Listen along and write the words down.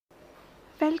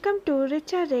Welcome to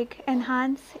richarig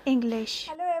Enhance English.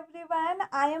 Hello everyone,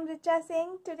 I am Richa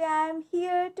Singh. Today I am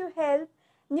here to help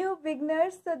new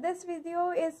beginners. So this video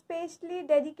is specially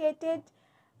dedicated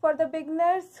for the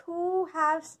beginners who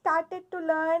have started to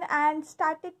learn and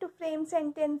started to frame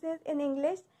sentences in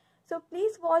English. So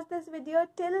please watch this video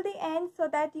till the end so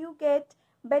that you get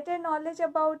better knowledge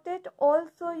about it.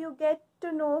 Also you get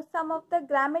to know some of the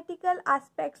grammatical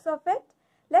aspects of it.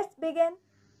 Let's begin.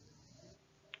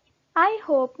 I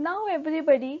hope now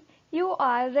everybody you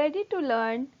are ready to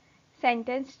learn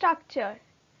sentence structure.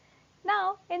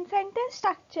 Now in sentence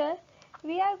structure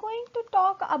we are going to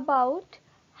talk about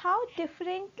how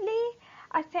differently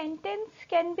a sentence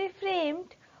can be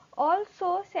framed.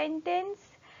 Also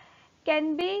sentence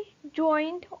can be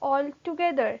joined all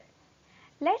together.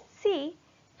 Let's see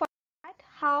for that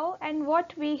how and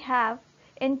what we have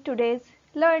in today's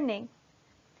learning.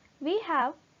 We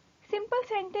have simple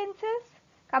sentences,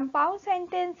 compound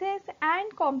sentences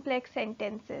and complex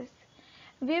sentences.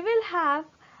 We will have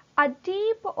a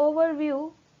deep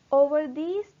overview over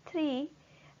these three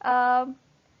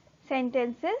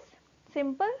sentences: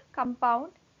 simple,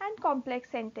 compound and complex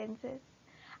sentences.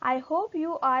 I hope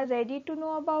you are ready to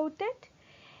know about it.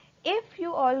 If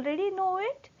you already know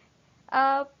it,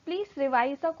 please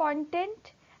revise the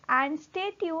content and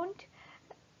stay tuned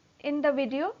in the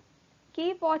video.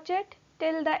 Keep watch it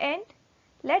till the end.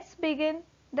 Let's begin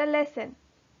the lesson.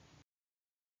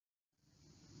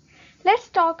 Let's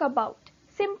talk about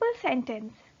simple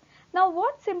sentence. Now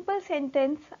what simple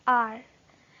sentence are?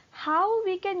 How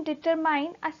we can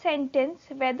determine a sentence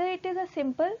whether it is a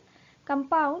simple,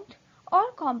 compound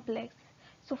or complex.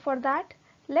 So for that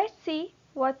let's see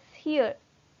what's here.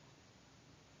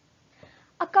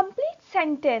 A complete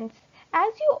sentence,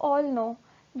 as you all know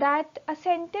that a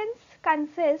sentence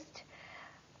consists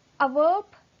a verb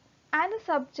and a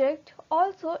subject,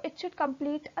 also it should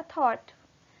complete a thought.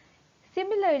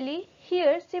 Similarly,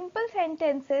 here simple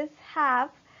sentences have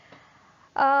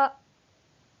a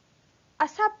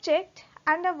subject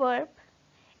and a verb.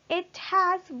 It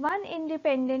has one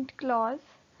independent clause.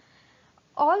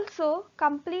 Also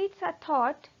completes a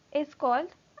thought is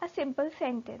called a simple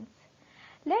sentence.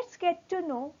 Let's get to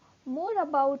know more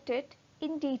about it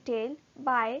in detail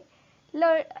by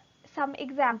some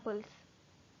examples.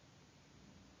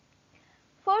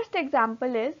 First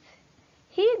example is,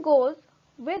 he goes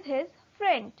with his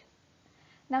friend.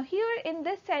 Now here in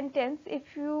this sentence,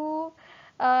 if you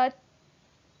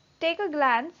take a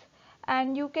glance,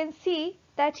 and you can see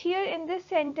that here in this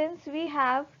sentence we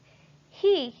have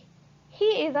he.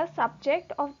 He is a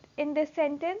subject of in this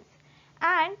sentence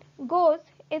and goes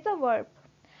is a verb.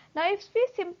 Now if we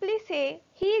simply say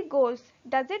he goes,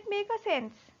 does it make a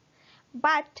sense?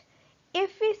 But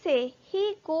if we say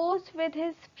he goes with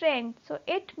his friend, so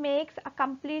it makes a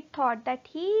complete thought that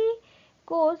he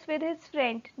goes with his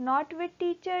friend, not with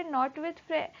teacher, not with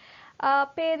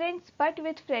parents, but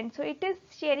with friends. So it is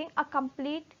sharing a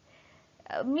complete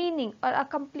meaning or a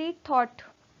complete thought.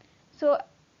 So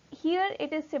here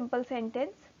it is simple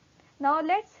sentence. Now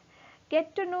let's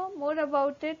get to know more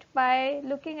about it by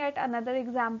looking at another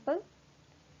example.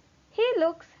 He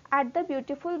looks at the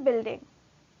beautiful building.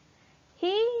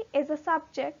 He is a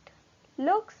subject,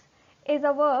 looks is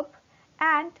a verb,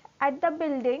 and at the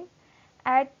building,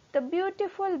 at the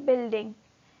beautiful building.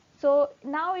 So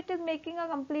now it is making a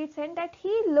complete sentence that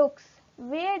he looks.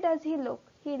 Where does he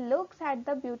look? He looks at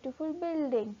the beautiful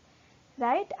building,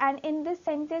 right? And in this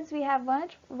sentence we have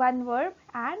one verb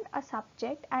and a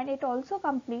subject, and it also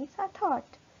completes a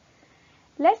thought.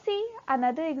 Let's see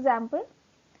another example.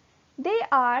 They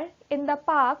are in the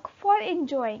park for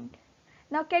enjoying.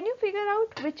 Now can you figure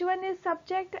out which one is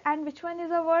subject and which one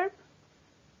is a verb?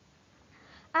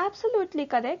 Absolutely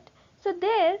correct. So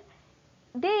there,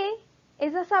 they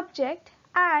is a subject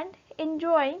and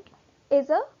enjoying is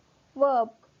a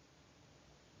verb.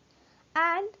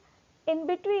 And in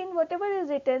between whatever is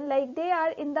written, like they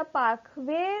are in the park,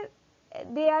 where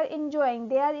they are enjoying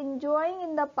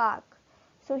in the park.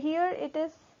 So here it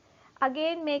is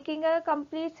again making a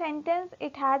complete sentence.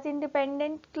 It has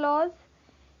independent clause.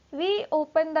 We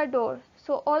open the door.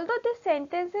 So although this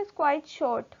sentence is quite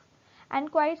short and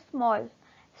quite small,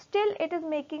 still it is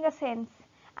making a sense,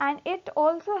 and it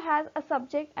also has a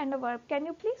subject and a verb. Can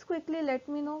you please quickly let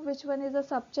me know which one is a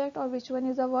subject or which one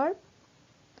is a verb?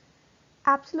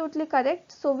 Absolutely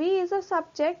correct. So we is a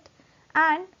subject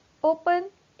and open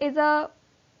is a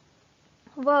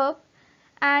verb.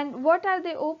 And what are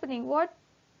they opening? What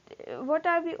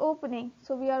are we opening?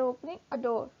 So we are opening a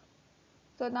door.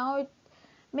 So now it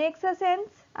makes a sense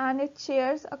and it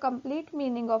shares a complete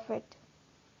meaning of it.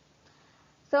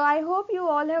 So I hope you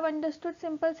all have understood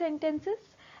simple sentences.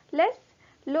 Let's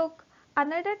look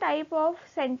another type of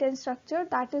sentence structure,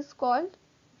 that is called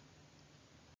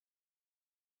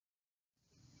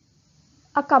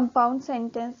a compound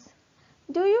sentence.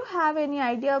 Do you have any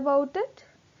idea about it?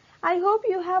 I hope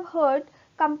you have heard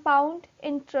compound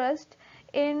interest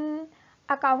in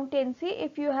accountancy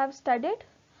if you have studied.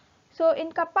 So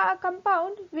in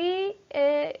compound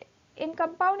in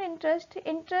compound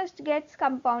interest gets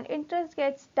compound, interest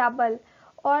gets double,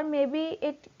 or maybe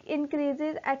it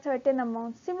increases at certain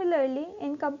amounts. Similarly,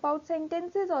 in compound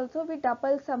sentences also we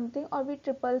double something or we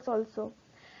triples also,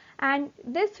 and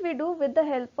this we do with the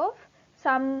help of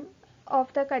some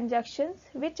of the conjunctions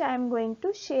which I am going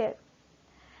to share.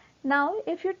 Now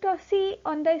if you see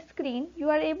on the screen, you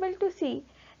are able to see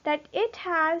that it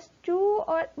has two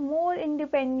or more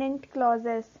independent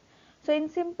clauses. So in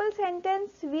simple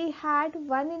sentence we had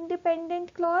one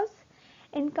independent clause.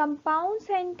 In compound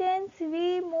sentence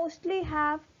we mostly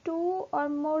have two or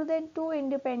more than two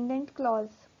independent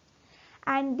clauses,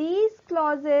 and these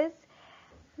clauses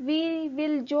we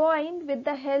will join with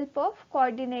the help of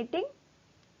coordinating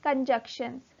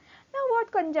conjunctions. Now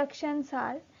what conjunctions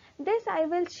are? This I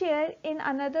will share in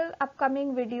another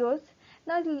upcoming videos.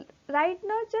 Now right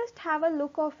now just have a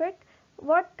look of it,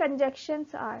 what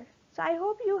conjunctions are. So I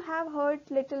hope you have heard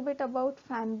little bit about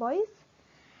fanboys.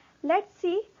 Let's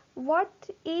see what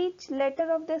each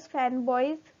letter of this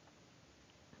fanboys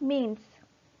means.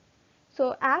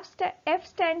 So F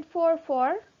stands for,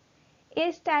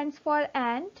 A stands for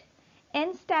and,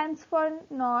 N stands for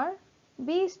nor,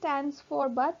 B stands for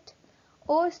but,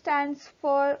 O stands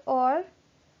for or,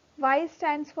 Y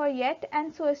stands for yet,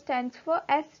 and so stands for,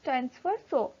 S stands for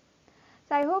so.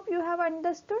 So I hope you have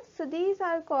understood. So these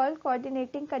are called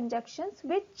coordinating conjunctions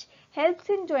which helps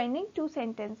in joining two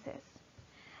sentences.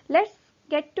 Let's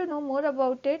get to know more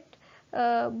about it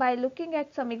by looking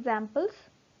at some examples.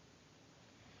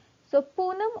 So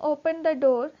Poonam opened the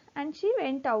door and she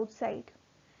went outside.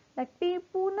 That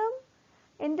Poonam,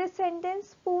 in this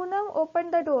sentence, Poonam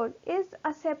opened the door is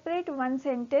a separate one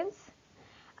sentence.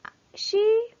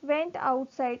 She went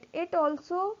outside, it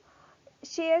also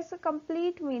shares a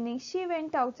complete meaning. She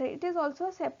went outside, it is also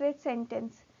a separate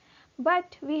sentence.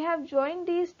 But we have joined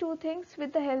these two things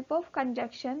with the help of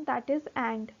conjunction, that is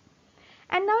and.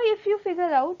 And now if you figure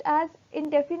out, as in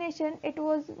definition it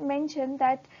was mentioned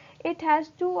that it has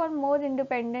two or more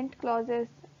independent clauses,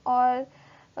 or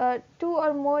two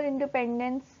or more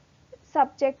independent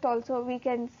subject also we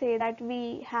can say that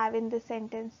we have in this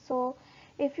sentence. So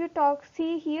if you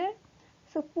see here,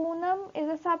 so Poonam is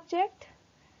a subject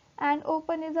and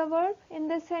open is a verb in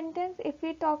this sentence. If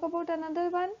we talk about another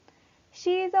one,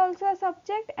 she is also a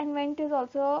subject and went is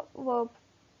also a verb.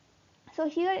 So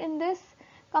here in this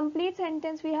complete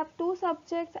sentence we have two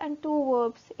subjects and two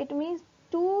verbs. It means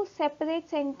two separate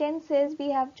sentences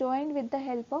we have joined with the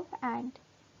help of and.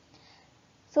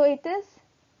 So it is,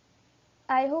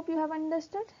 I hope you have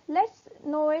understood. Let's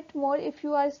know it more if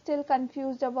you are still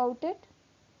confused about it.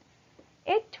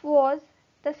 It was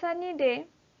the sunny day,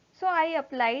 so I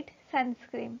applied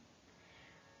sunscreen.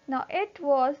 Now it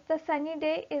was the sunny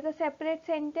day is a separate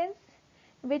sentence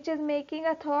which is making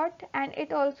a thought, and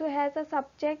it also has a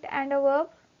subject and a verb.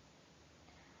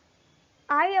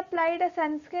 I applied a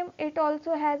sunscreen, it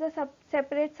also has a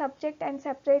separate subject and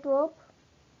separate verb.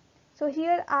 So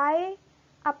here I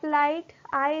applied,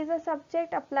 I is a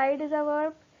subject, applied is a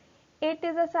verb, it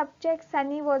is a subject,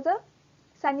 sunny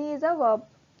is a verb,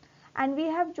 and we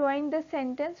have joined this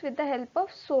sentence with the help of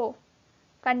so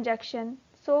conjunction,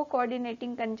 so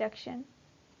coordinating conjunction.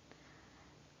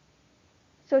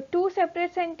 So two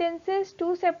separate sentences,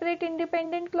 two separate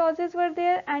independent clauses were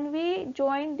there, and we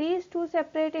joined these two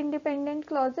separate independent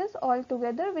clauses all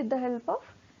together with the help of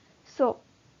so.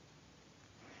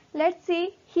 Let's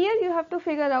see, here you have to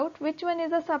figure out which one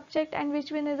is a subject and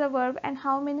which one is a verb, and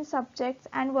how many subjects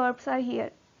and verbs are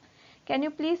here. Can you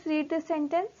please read this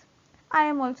sentence? I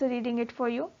am also reading it for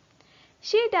you.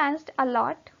 She danced a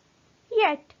lot,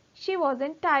 yet she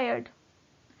wasn't tired.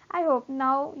 I hope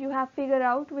now you have figured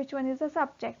out which one is a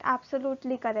subject.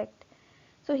 Absolutely correct.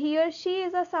 So here she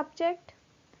is a subject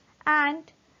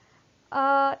and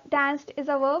danced is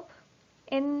a verb.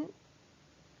 In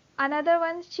another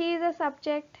one, she is a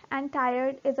subject and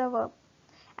tired is a verb.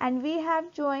 And we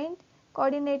have joined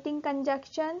coordinating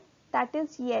conjunction, that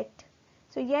is yet.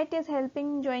 So yet is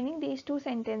helping joining these two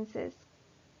sentences.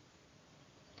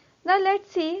 Now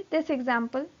let's see this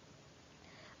example.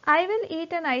 I will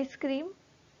eat an ice cream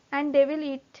and they will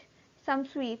eat some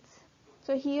sweets.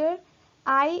 So here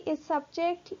I is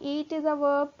subject, eat is a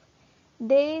verb,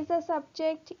 They is a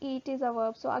subject, eat is a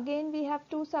verb. So again we have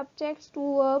two subjects,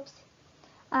 two verbs,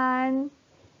 and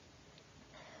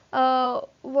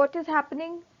what is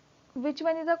happening? Which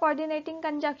one is a coordinating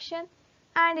conjunction?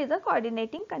 And is a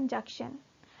coordinating conjunction.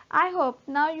 I hope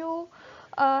now you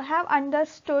have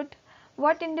understood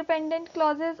what independent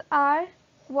clauses are,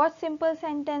 what simple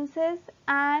sentences,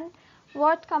 and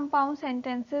what compound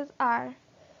sentences are.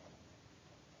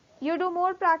 You do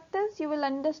more practice, you will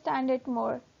understand it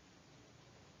more.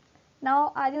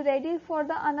 Now are you ready for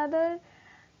the another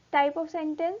type of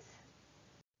sentence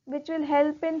which will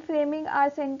help in framing our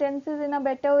sentences in a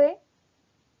better way?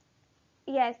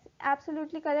 Yes,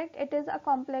 absolutely correct. It is a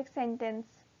complex sentence.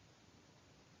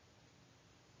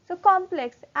 So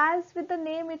complex, as with the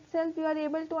name itself, you are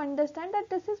able to understand that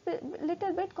this is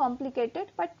little bit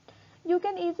complicated, but you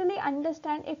can easily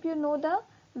understand if you know the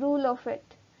rule of it.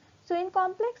 So in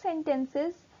complex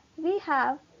sentences, we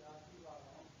have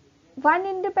one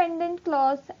independent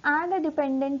clause and a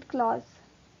dependent clause.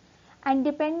 And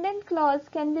dependent clause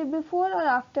can be before or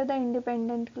after the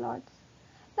independent clause.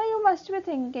 Now you must be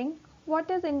thinking,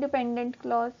 what is independent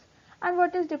clause and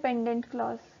what is dependent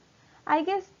clause? I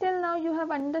guess till now you have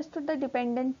understood the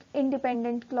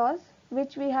independent clause,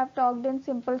 which we have talked in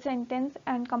simple sentence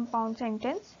and compound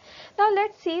sentence. Now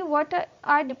let's see what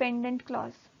are dependent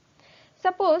clause.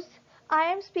 Suppose I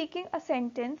am speaking a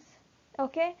sentence,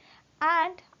 okay,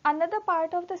 and another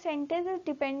part of the sentence is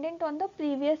dependent on the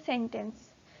previous sentence.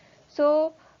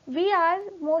 So we are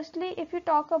mostly, if you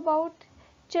talk about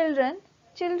children,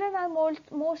 children are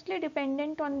mostly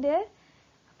dependent on their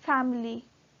family,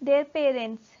 their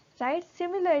parents, right?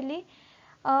 Similarly,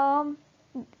 um,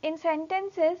 in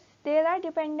sentences there are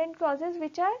dependent clauses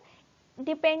which are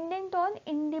dependent on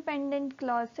independent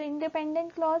clause. So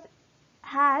independent clause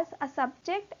has a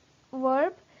subject,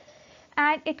 verb,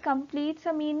 and it completes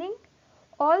a meaning.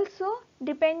 Also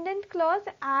dependent clause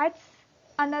adds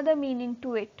another meaning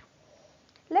to it.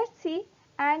 Let's see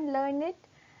and learn it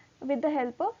with the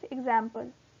help of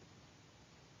example.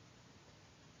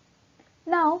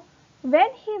 Now,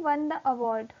 when he won the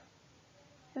award,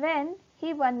 when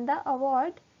he won the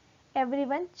award,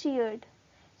 everyone cheered.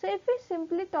 So if we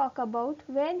simply talk about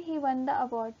when he won the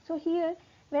award, so here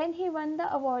when he won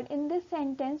the award, in this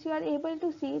sentence you are able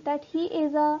to see that he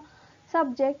is a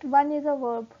subject, one is a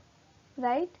verb,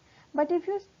 right? But if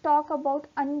you talk about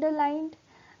underlined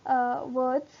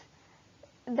words,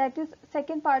 that is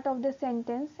second part of the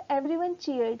sentence, everyone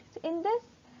cheered. So in this,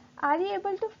 are you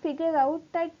able to figure out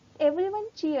that everyone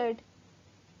cheered?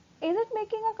 Is it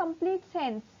making a complete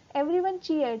sense? Everyone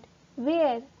cheered.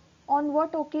 Where? On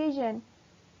what occasion?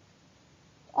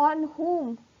 On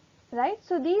whom? Right?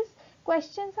 So these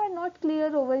questions are not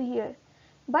clear over here.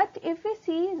 But if we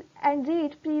see and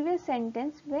read previous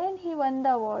sentence, when he won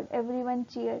the award, everyone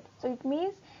cheered. So it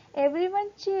means everyone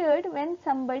cheered when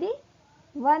somebody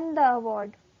won the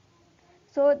award.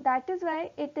 So that is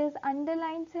why it is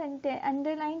underlined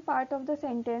part of the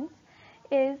sentence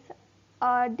is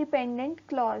a dependent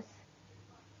clause,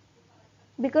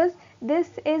 because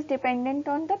this is dependent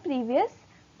on the previous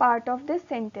part of this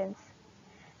sentence.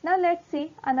 Now let's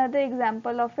see another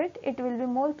example of it. It will be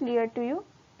more clear to you.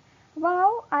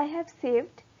 Wow, I have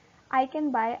saved. I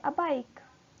can buy a bike.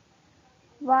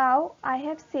 Wow, I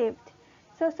have saved.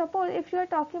 So suppose if you are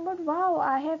talking about wow,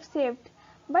 I have saved,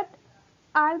 but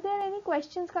are there any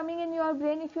questions coming in your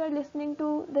brain if you are listening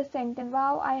to the sentence,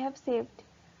 wow, I have saved?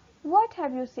 What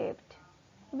have you saved?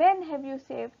 When have you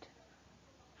saved?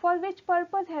 For which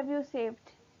purpose have you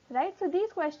saved? Right? So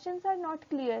these questions are not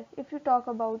clear if you talk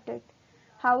about it.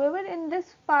 However, in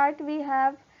this part we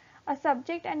have a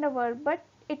subject and a verb, but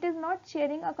it is not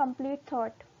sharing a complete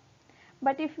thought.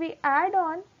 But if we add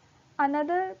on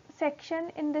another section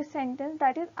in this sentence,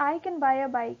 that is, I can buy a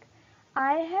bike.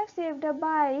 I have saved a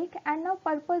bike, and now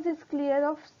purpose is clear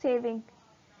of saving.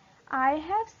 I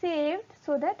have saved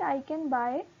so that I can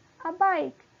buy a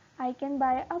bike. I can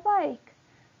buy a bike.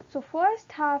 So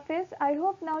first half is, I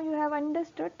hope now you have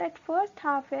understood that first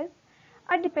half is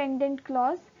a dependent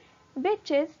clause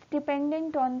which is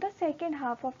dependent on the second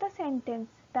half of the sentence.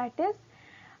 That is,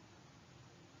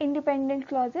 independent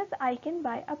clauses, I can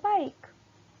buy a bike.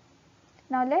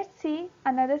 Now let's see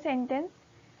another sentence.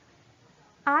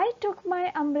 I took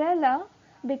my umbrella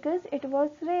because it was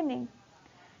raining.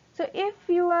 So if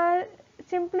you are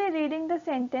simply reading the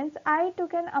sentence, I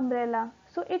took an umbrella,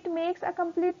 so it makes a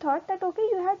complete thought that okay,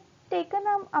 you have taken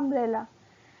an umbrella,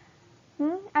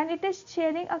 and it is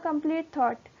sharing a complete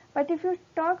thought. But if you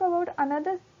talk about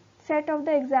another set of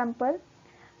the example,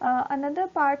 another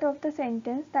part of the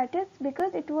sentence, that is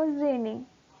because it was raining,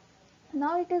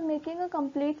 now it is making a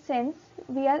complete sense,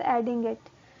 we are adding it.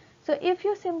 So if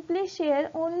you simply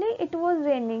share only it was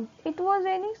raining,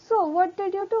 so what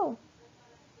did you do?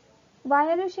 Why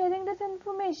are you sharing this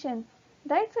information?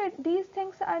 Right? So these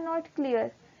things are not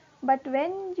clear. But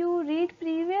when you read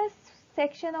previous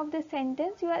section of the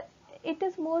sentence, it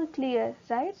is more clear,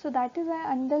 right? So that is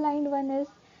why underlined one is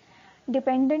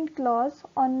dependent clause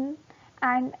on,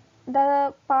 and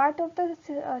the part of the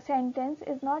sentence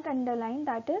is not underlined,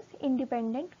 that is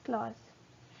independent clause.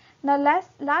 Now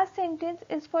last sentence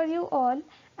is for you all,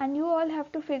 and you all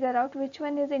have to figure out which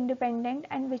one is independent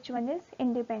and which one is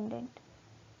independent.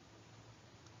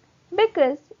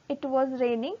 Because it was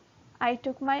raining, I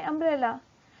took my umbrella.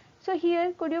 So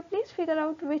here, could you please figure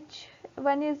out which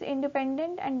one is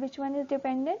independent and which one is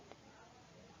dependent?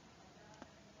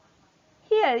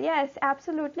 Here, yes,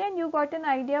 absolutely, and you got an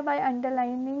idea by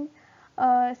underlining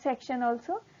section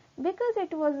also. Because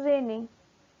it was raining.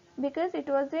 Because it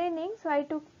was raining, so I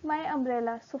took my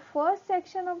umbrella. So first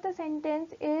section of the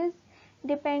sentence is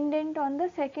dependent on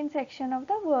the second section of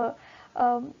the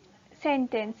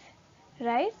sentence,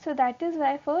 right? So that is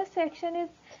why first section is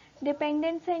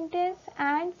dependent sentence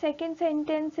and second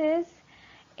sentence is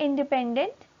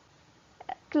independent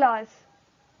clause.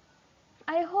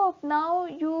 I hope now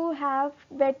you have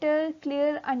better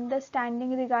clear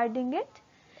understanding regarding it.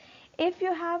 If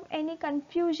you have any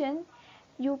confusion,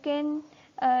 you can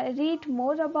read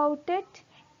more about it.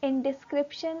 In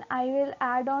description I will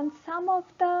add on some of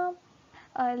the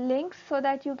links so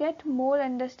that you get more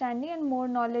understanding and more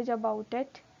knowledge about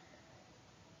it.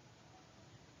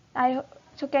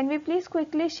 So can we please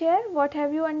quickly share what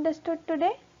have you understood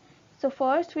today? So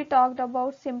first we talked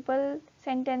about simple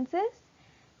sentences,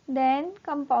 then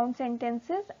compound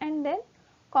sentences, and then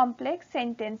complex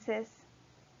sentences.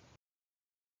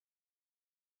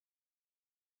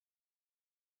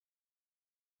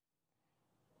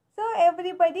 So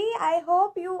everybody, I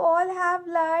hope you all have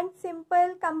learned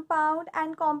simple, compound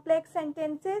and complex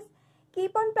sentences.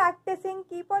 Keep on practicing,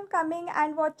 keep on coming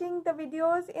and watching the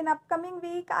videos. In upcoming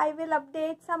week, I will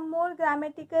update some more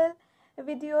grammatical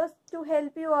videos to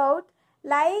help you out.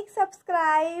 Like,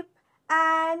 subscribe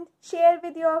and share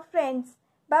with your friends.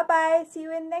 Bye bye. See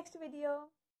you in next video.